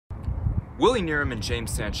Willie Knierim and James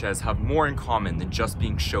Sanchez have more in common than just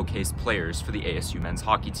being showcase players for the ASU men's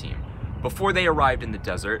hockey team. Before they arrived in the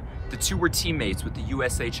desert, the two were teammates with the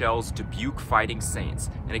USHL's Dubuque Fighting Saints,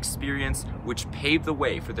 an experience which paved the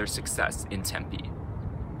way for their success in Tempe.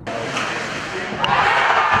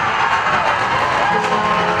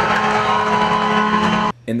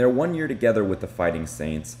 In their 1 year together with the Fighting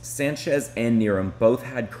Saints, Sanchez and Knierim both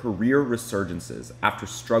had career resurgences after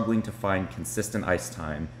struggling to find consistent ice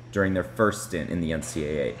time during their first stint in the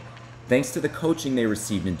NCAA. Thanks to the coaching they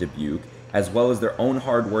received in Dubuque, as well as their own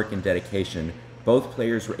hard work and dedication, both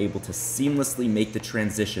players were able to seamlessly make the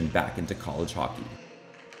transition back into college hockey.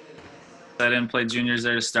 I didn't play juniors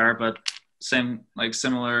there to start, but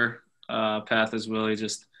similar path as Willie,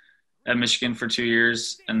 just at Michigan for 2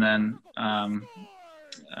 years, and then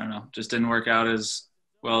I don't know, just didn't work out as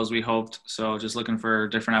well as we hoped. So just looking for a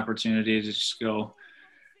different opportunity to just go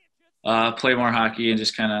play more hockey and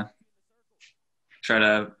just kind of try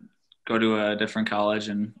to go to a different college.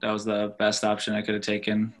 And that was the best option I could have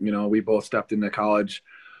taken. You know, we both stepped into college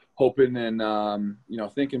hoping and,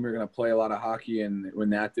 thinking we were going to play a lot of hockey. And when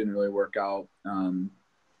that didn't really work out,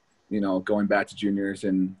 going back to juniors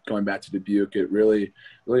and going back to Dubuque, it really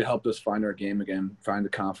helped us find our game again, find the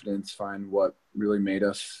confidence, find what really made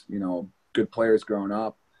us, good players growing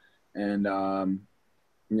up. And,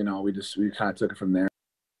 we kind of took it from there.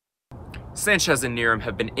 Sanchez and Knierim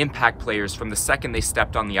have been impact players from the second they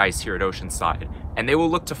stepped on the ice here at Oceanside, and they will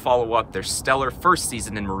look to follow up their stellar first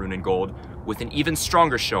season in maroon and gold with an even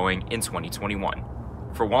stronger showing in 2021.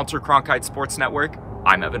 For Walter Cronkite Sports Network,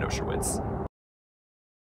 I'm Evan Osherwitz.